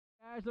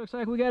Guys, looks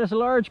like we got us a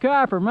large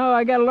copper. Mo,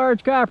 I got a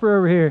large copper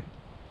over here.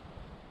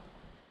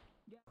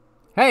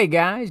 Hey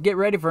guys, get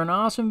ready for an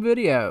awesome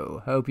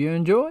video. Hope you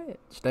enjoy it.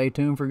 Stay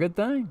tuned for good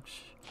things.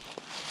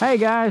 Hey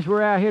guys,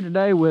 we're out here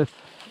today with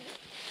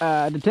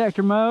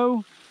Detector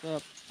Mo,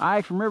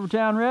 Ike from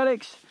Rivertown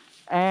Relics,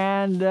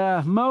 and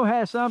Mo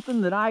has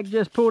something that Ike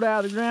just pulled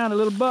out of the ground, a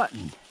little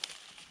button.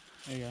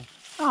 There you go.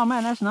 Oh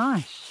man, that's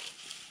nice.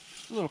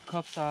 It's a little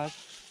cup size.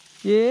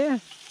 Yeah.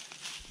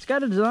 It's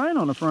got a design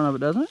on the front of it,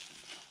 doesn't it?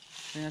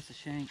 I think that's the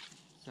shank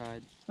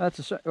side.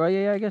 That's a, well,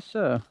 yeah, I guess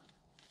so.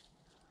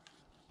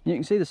 You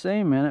can see the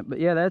seam in it,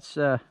 but yeah, that's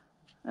that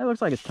looks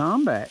like it's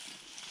tomback.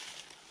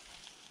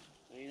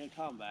 Ain't no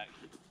tomback.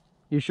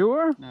 You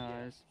sure? No,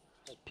 it's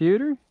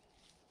Pewter?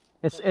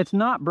 It's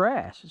not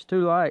brass. It's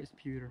too light.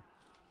 pewter.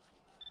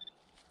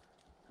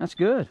 That's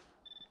good.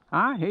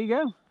 All right, here you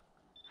go.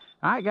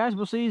 All right, guys,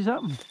 we'll see you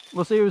something.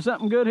 We'll see you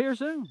something good here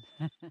soon.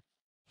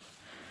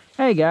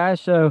 Hey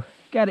guys, so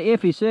got an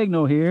iffy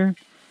signal here,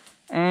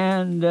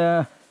 and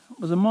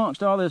was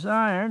amongst all this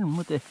iron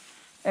with the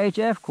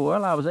HF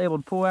coil, I was able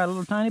to pull out a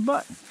little tiny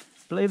button.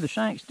 I believe the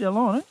shank's still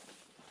on it.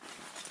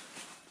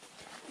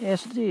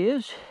 Yes, it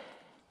is.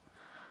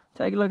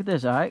 Take a look at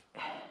this, Ike.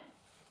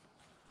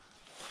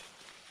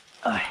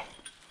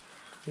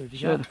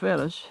 Show the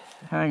fellas.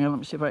 Hang on, let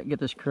me see if I can get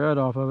this crud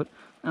off of it.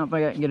 I don't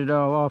think I can get it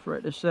all off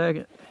right this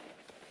second.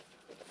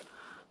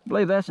 I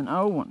believe that's an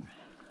old one.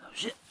 Oh,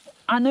 shit.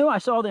 I knew I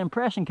saw the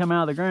impression come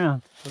out of the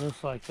ground. It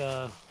looks like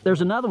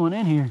There's another one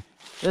in here.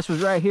 This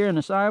was right here in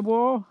the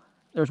sidewall.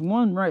 There's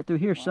one right through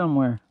here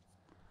somewhere.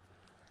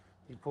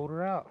 you pulled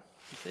her out.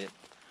 That's it.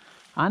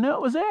 I knew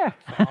it was there.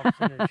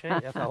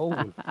 That's an old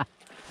one.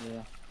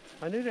 Yeah.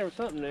 I knew there was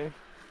something there.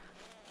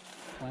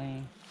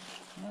 Plain.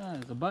 Yeah,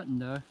 there's a button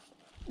though.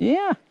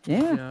 Yeah.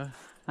 Yeah.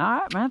 All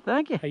right, man,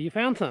 thank you. Hey, you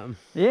found something.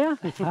 Yeah,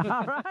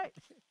 all right.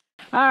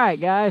 All right,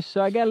 guys,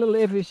 so I got a little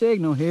iffy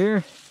signal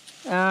here.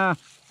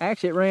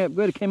 Actually, it rang up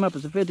good. It came up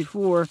as a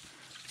 54.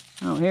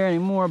 I don't hear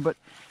anymore, but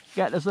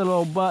got this little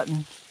old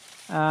button,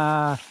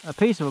 a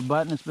piece of a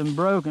button that's been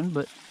broken,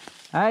 but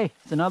hey,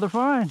 it's another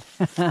find.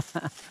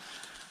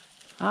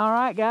 All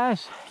right,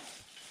 guys.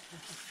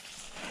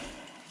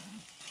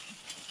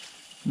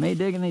 Me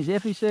digging these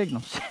iffy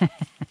signals.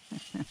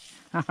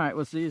 All right,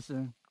 we'll see you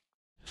soon.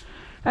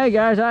 Hey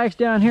guys, Ike's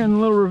down here in the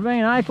little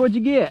ravine. Ike, what'd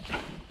you get?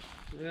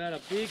 We got a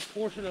big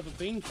portion of a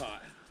bean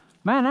pot.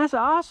 Man, that's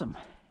awesome.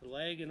 The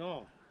leg and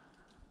all.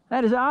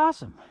 That is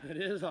awesome. It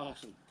is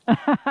awesome.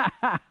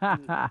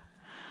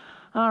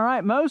 All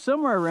right, Mo's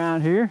somewhere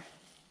around here.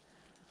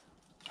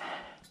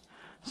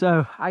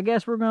 So I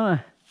guess we're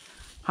gonna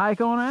hike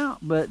on out,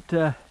 but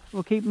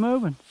we'll keep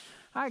moving.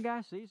 All right,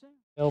 guys, see you soon.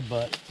 Hell,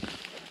 but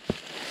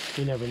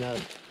you never know.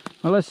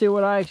 Well, let's see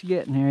what Ike's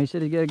getting here. He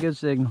said he's got a good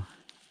signal.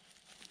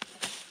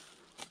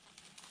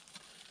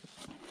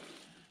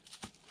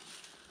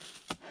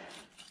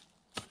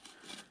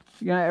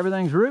 You got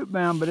everything's root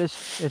bound, but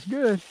it's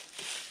good.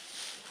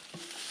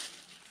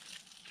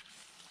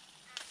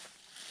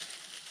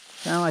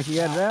 Sound like you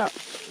got it out.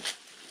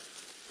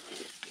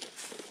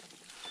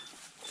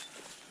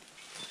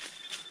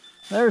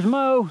 There's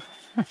Mo.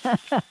 What's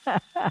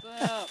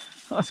up?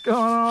 What's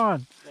going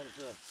on?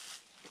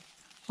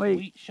 Wait.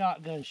 Sweet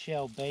shotgun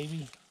shell,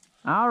 baby.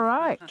 All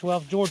right.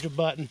 12 Georgia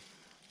button.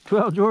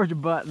 12 Georgia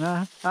button,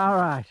 huh? All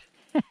right.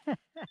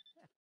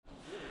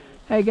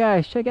 Hey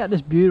guys, check out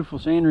this beautiful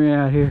scenery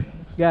out here.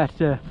 Got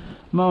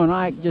Mo and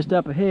Ike just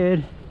up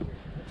ahead.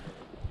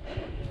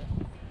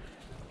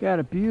 Got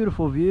a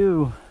beautiful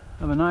view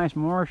of a nice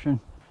Martian.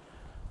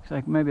 Looks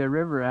like maybe a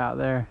river out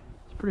there.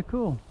 It's pretty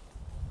cool.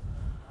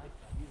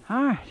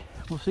 All right,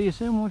 we'll see you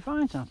soon when we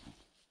find something.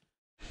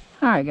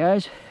 All right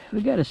guys,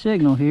 we got a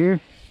signal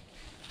here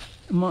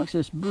amongst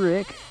this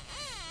brick.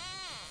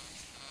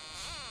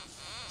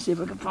 See if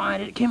we can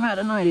find it. It came out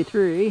of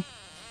 93.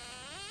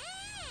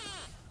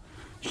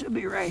 Should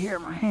be right here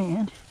in my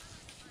hand.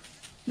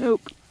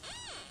 Nope.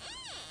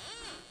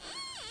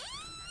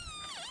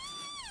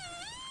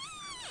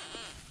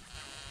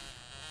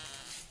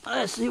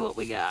 Let's see what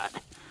we got.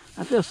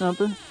 I feel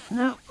something.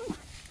 Nope.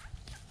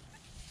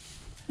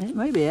 It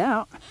may be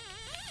out.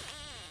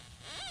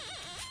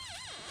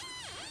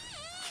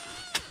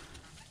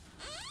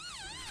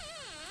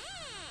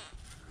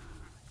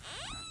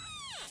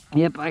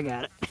 Yep, I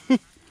got it.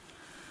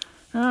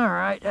 All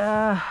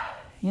right,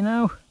 you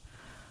know,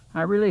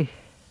 I really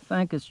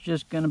think it's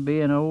just going to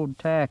be an old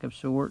tack of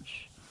sorts.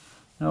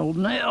 An old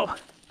nail.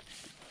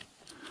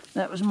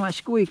 That was my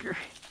squeaker.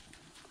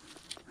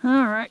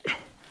 All right,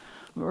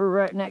 we're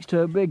right next to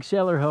a big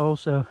cellar hole,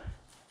 so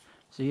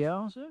see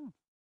y'all soon.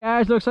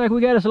 Guys, looks like we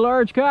got us a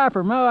large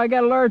copper. Mo, I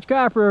got a large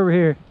copper over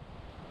here.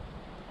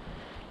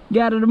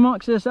 Got it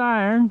amongst this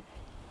iron.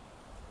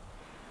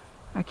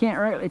 I can't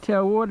rightly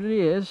tell what it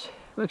is.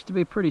 Looks to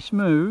be pretty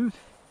smooth.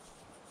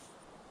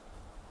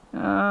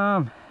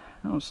 I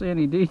don't see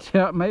any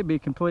detail. It may be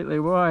completely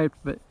wiped,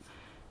 but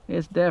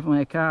it's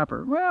definitely a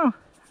copper. Well,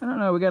 I don't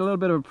know. We got a little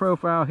bit of a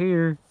profile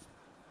here.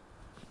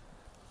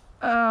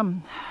 I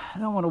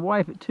don't want to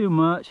wipe it too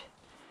much.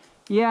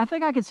 Yeah, I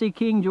think I could see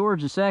King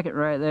George II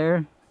right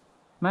there.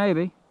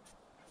 Maybe.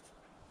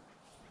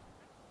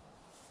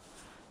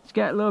 It's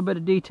got a little bit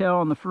of detail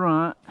on the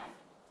front.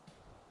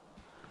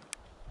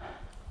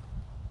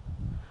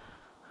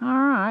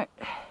 Alright.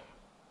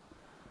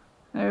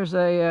 There's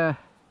a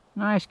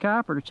nice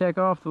copper to check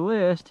off the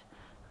list.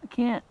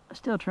 I'm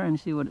still trying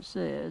to see what it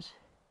says.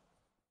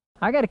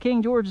 I got a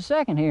King George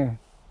II here.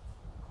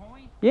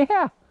 Coin?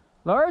 Yeah,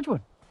 large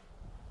one.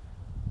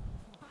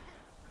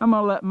 I'm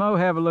gonna let Mo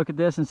have a look at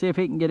this and see if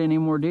he can get any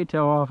more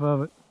detail off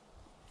of it.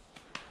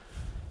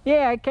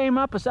 Yeah, it came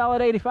up a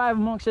solid 85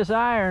 amongst this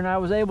iron. I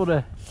was able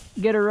to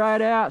get her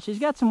right out. She's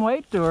got some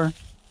weight to her.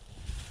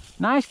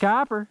 Nice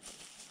copper.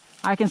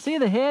 I can see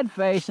the head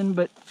facing,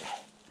 but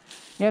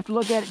you have to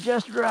look at it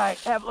just right.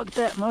 Have a look at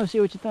that, Mo, see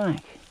what you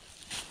think.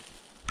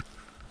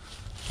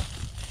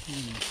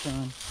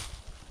 Son.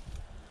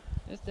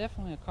 It's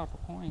definitely a copper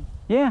coin.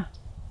 Yeah.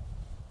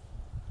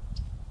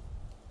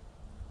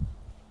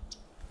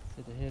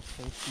 See the head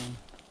facing.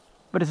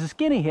 But it's a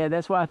skinny head,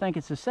 that's why I think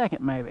it's a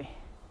second maybe.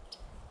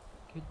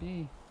 Could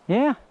be.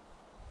 Yeah.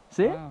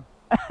 See Wow.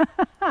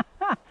 it?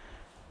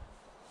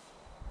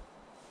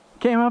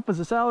 Came up as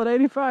a solid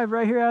 85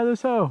 right here out of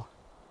this hole,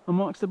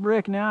 amongst the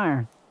brick and the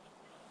iron.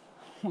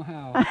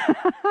 Wow.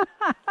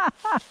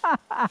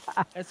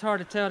 It's hard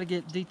to tell to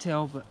get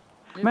detail, but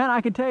Man,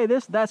 I can tell you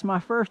this, that's my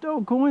first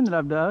old coin that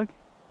I've dug,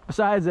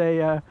 besides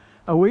a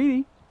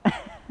Wheatie.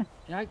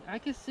 yeah, I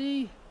can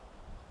see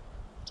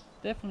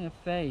definitely a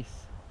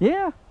face.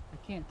 Yeah,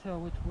 I can't tell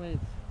which way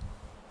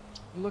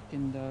it's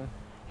looking though.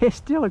 it's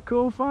still a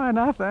cool find,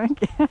 I think.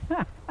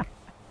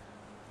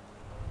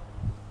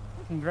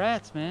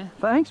 Congrats, man.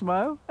 Thanks,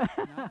 Mo.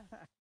 Nice.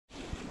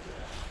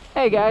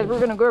 Hey guys, we're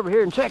gonna go over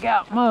here and check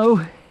out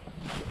Mo.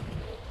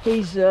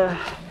 He's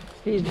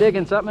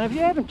digging something. If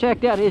you haven't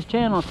checked out his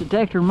channel, it's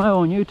Detector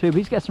Mo on YouTube.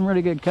 He's got some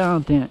really good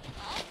content.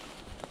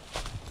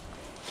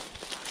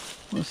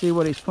 We'll see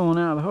what he's pulling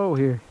out of the hole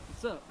here.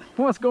 What's up?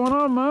 What's going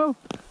on, Mo?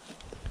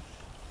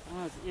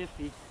 Oh, it's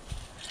iffy.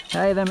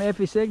 Hey, them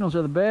iffy signals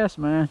are the best,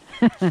 man.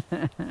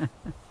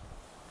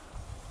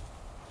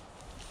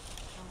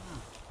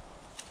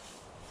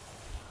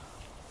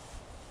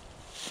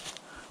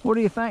 What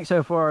do you think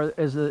so far?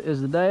 Is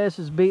the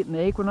Deus beating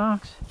the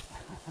Equinox?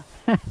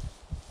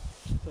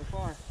 So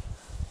far.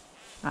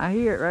 I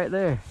hear it right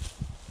there.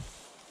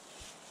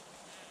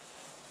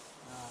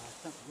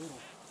 Something little.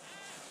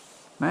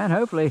 Man,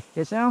 hopefully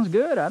it sounds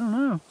good. I don't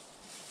know.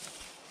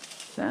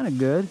 Sounded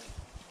good.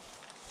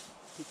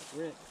 Piece of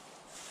brick.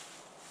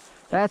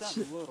 That's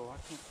Something little.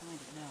 I can't find it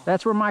now.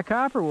 that's where my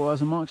copper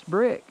was, amongst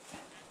brick.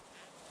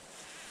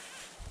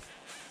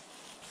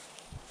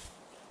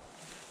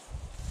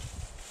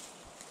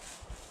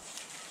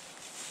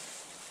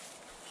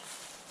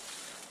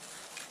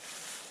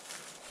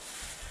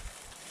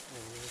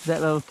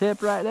 That little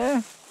tip right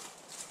there.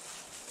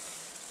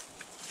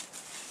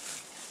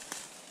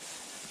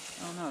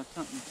 Oh no, it's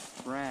something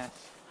brass.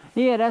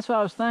 Yeah, that's what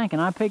I was thinking.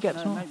 I pick up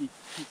No, some maybe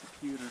a piece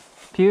of pewter.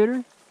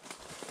 pewter.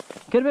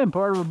 Could have been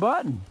part of a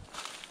button.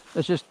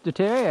 It's just That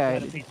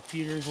deteriorated. piece of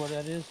pewter is what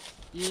that is?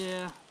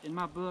 Yeah, in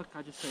my book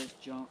I just say it's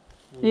junk.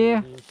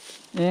 Yeah. Mhm.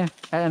 Yeah,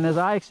 and as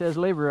Ike says,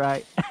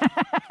 leverite.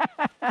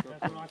 That's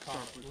what I call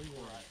it.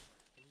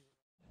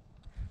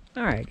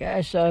 All right,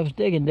 guys. So I was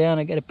digging down.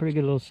 I got a pretty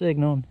good little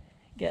signal.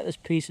 Got this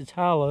piece that's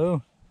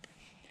hollow.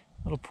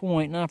 Little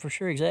point. Not for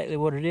sure exactly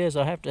what it is.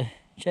 I'll have to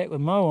check with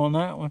Mo on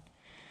that one.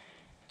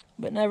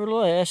 But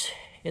nevertheless,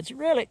 it's a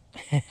relic.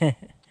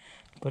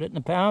 Put it in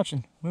the pouch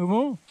and move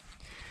on.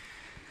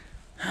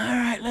 All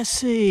right, let's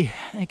see.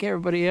 I think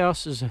everybody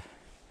else is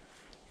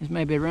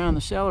maybe around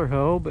the cellar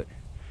hole, but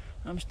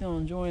I'm still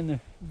enjoying the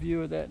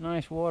view of that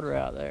nice water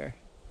out there.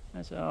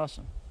 That's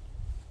awesome.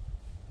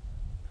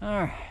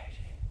 All right.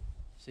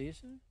 See you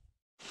soon.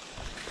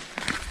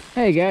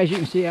 Hey guys, you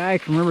can see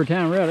Ike from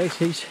Rivertown Relics.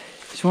 He's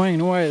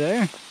swinging away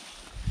there.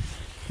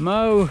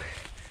 Mo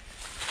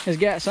has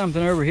got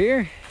something over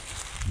here.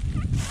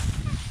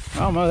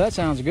 Oh, Mo, that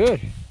sounds good.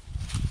 See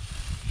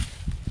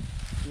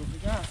what we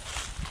got.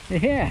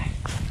 Yeah.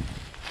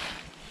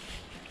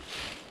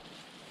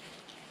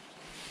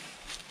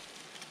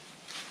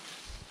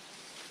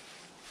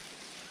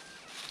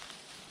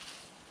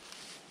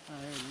 Oh,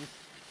 there it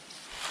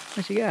is.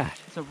 What you got?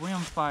 It's a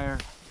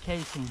rimfire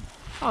casing.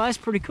 Oh, that's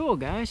pretty cool,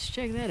 guys.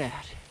 Check that out.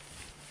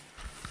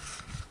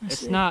 Let's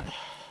It's see. not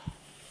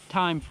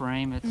time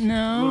frame. It's No.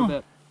 a little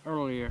bit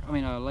earlier. I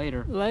mean,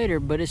 later. Later,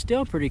 but it's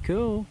still pretty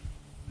cool.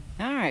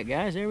 All right,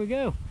 guys, there we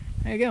go.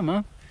 There you go,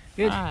 Mo.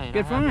 Good, All right,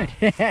 good I find.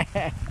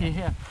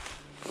 Yeah.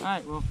 All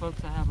right, well,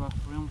 folks, I have a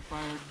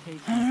rimfire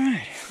casing. All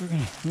right, we're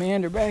gonna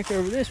meander back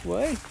over this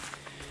way. You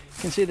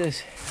can see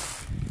this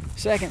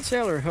second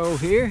cellar hole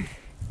here.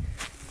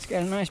 It's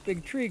got a nice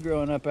big tree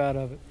growing up out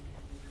of it.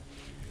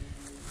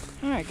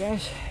 All right,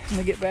 guys, I'm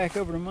gonna get back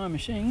over to my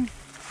machine.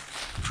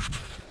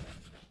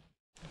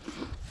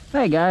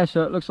 Hey guys,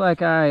 so it looks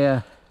like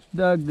I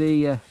dug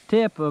the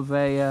tip of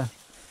a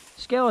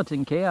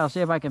skeleton key. I'll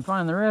see if I can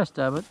find the rest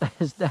of it.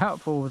 It's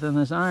doubtful within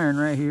this iron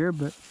right here,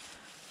 but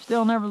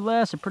still,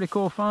 nevertheless, a pretty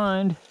cool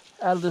find.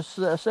 out of this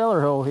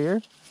cellar hole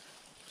here.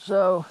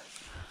 So,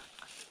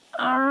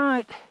 all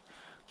right,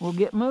 we'll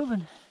get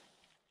moving.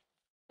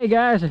 Hey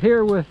guys,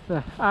 here with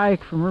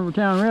Ike from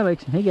Rivertown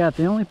Relics, and he got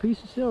the only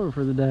piece of silver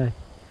for the day.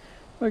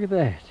 Look at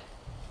that.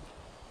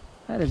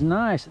 That is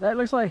nice. That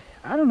looks like,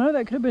 I don't know,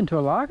 that could have been to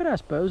a locket, I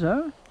suppose,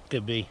 huh?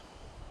 Could be.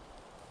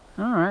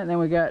 All right, then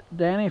we got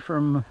Danny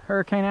from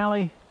Hurricane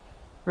Alley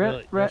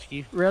Relic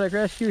Rescue. Relic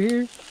Rescue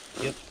here.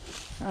 Yep.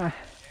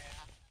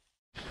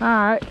 All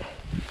right,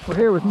 we're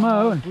here with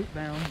Mo. And, Root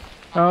bound.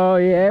 oh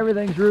yeah,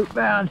 everything's root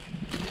bound.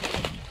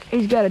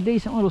 He's got a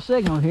decent little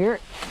signal here.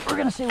 We're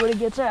gonna see what he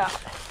gets out.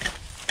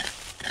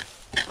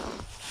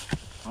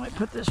 Let me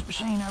put this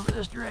machine over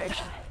this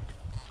direction.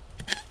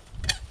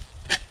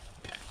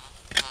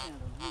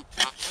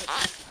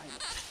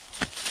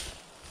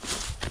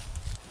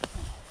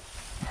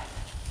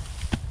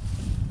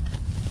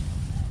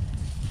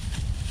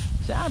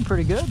 Sounded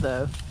pretty good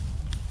though.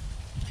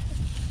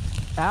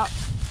 Out.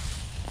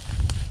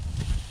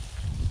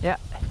 Yeah.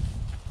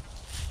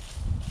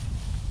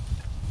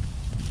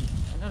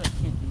 I know that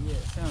can't be it.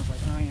 It sounds like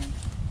iron.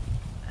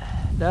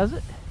 Does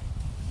it?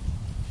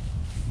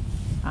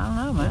 I don't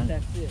know, man.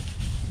 That's it.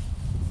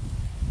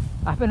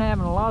 I've been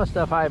having a lot of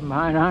stuff hiding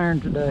behind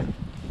iron today.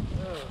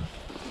 Oh.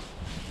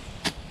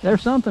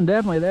 There's something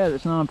definitely there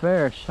that's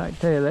non-ferrous, I can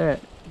tell you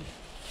that.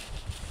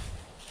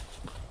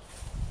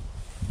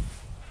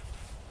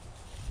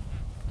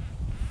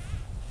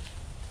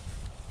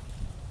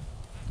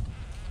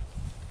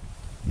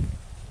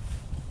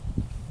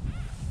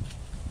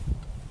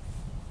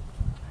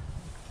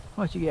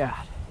 What you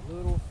got? A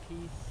little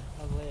piece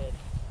of lead.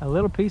 A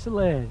little piece of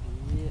lead.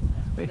 Yeah,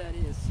 that's what that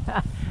is.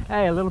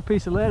 Hey, a little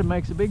piece of lead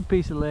makes a big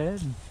piece of lead.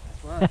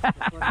 That's right.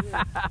 That's what it is.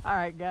 All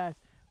right, guys.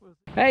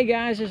 Hey,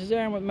 guys, this is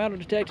Aaron with Metal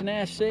Detecting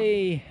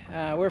SC.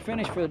 We're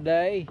finished for the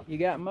day. You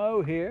got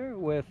Mo here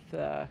with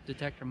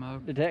Detector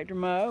mode. Detector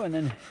Mo, and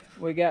then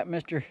we got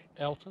Mr.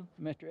 Elton.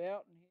 Elton.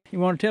 You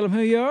want to tell them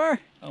who you are?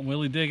 I'm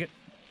Willie Diggett,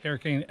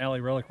 Hurricane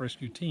Alley Relic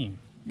Rescue Team.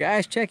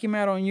 Guys, check him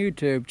out on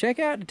YouTube. Check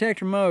out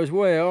Detector Mo as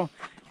well.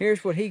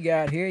 Here's what he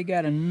got here. He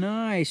got a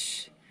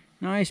nice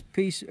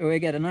piece. Oh, he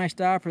got a nice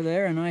diaper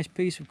there, a nice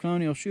piece of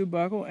colonial shoe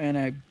buckle, and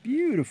a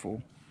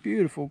beautiful,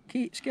 beautiful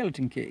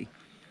skeleton key.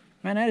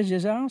 Man, that is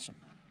just awesome.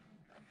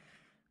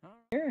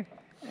 Here,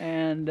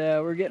 and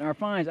we're getting our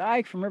finds.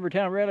 Ike from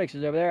Rivertown Relics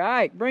is over there.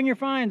 Ike, bring your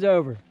finds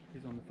over.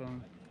 He's on the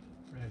phone.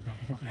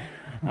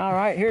 All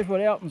right, here's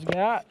what Elton's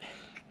got.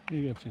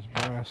 You got a piece of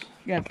brass.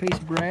 Got a piece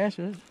of brass.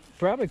 It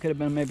probably could have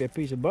been maybe a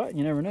piece of button.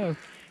 You never know.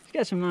 He's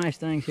got some nice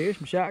things here.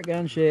 Some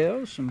shotgun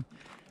shells, some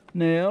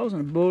nails,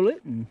 and a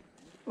bullet. And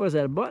what is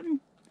that, a button?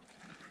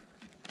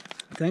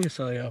 I think it's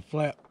a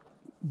flat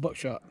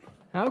buckshot.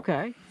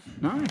 Okay,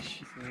 nice.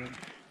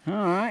 All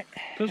right.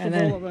 Pistol And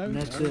then- bullet, man. And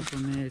that's it for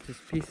me. It's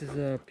just pieces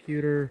of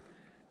pewter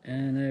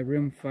and a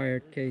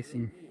rim-fired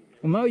casing.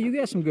 Well, Mo, you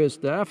got some good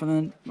stuff. And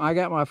then I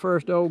got my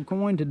first old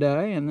coin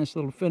today, and this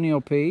little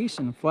finial piece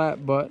and a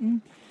flat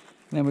button.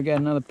 And then we got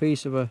another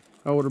piece of a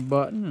older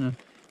button and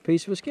a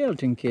piece of a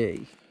skeleton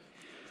key.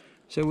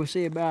 So we'll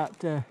see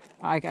about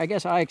Ike. I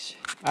guess Ike's,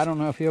 I don't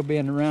know if he'll be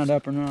in the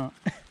roundup or not.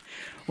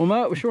 Well,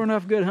 Mo, it was sure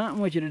enough good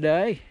hunting with you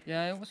today.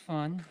 Yeah, it was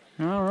fun.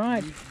 All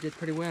right. You did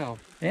pretty well.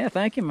 Yeah,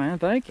 thank you, man.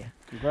 Thank you.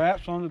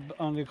 Congrats on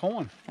the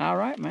coin. All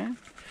right, man.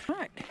 All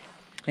right.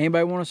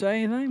 Anybody want to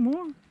say anything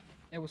more?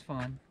 It was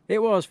fun.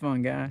 It was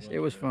fun, guys. It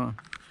was fun.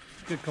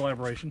 Good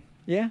collaboration.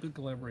 Yeah, Good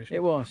collaboration.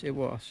 it was. It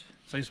was.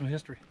 Save some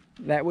history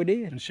That we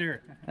did. and share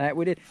it. That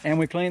we did. And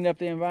we cleaned up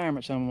the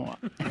environment somewhat.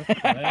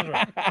 That's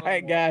right. All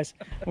right, guys.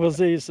 We'll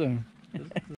see you soon.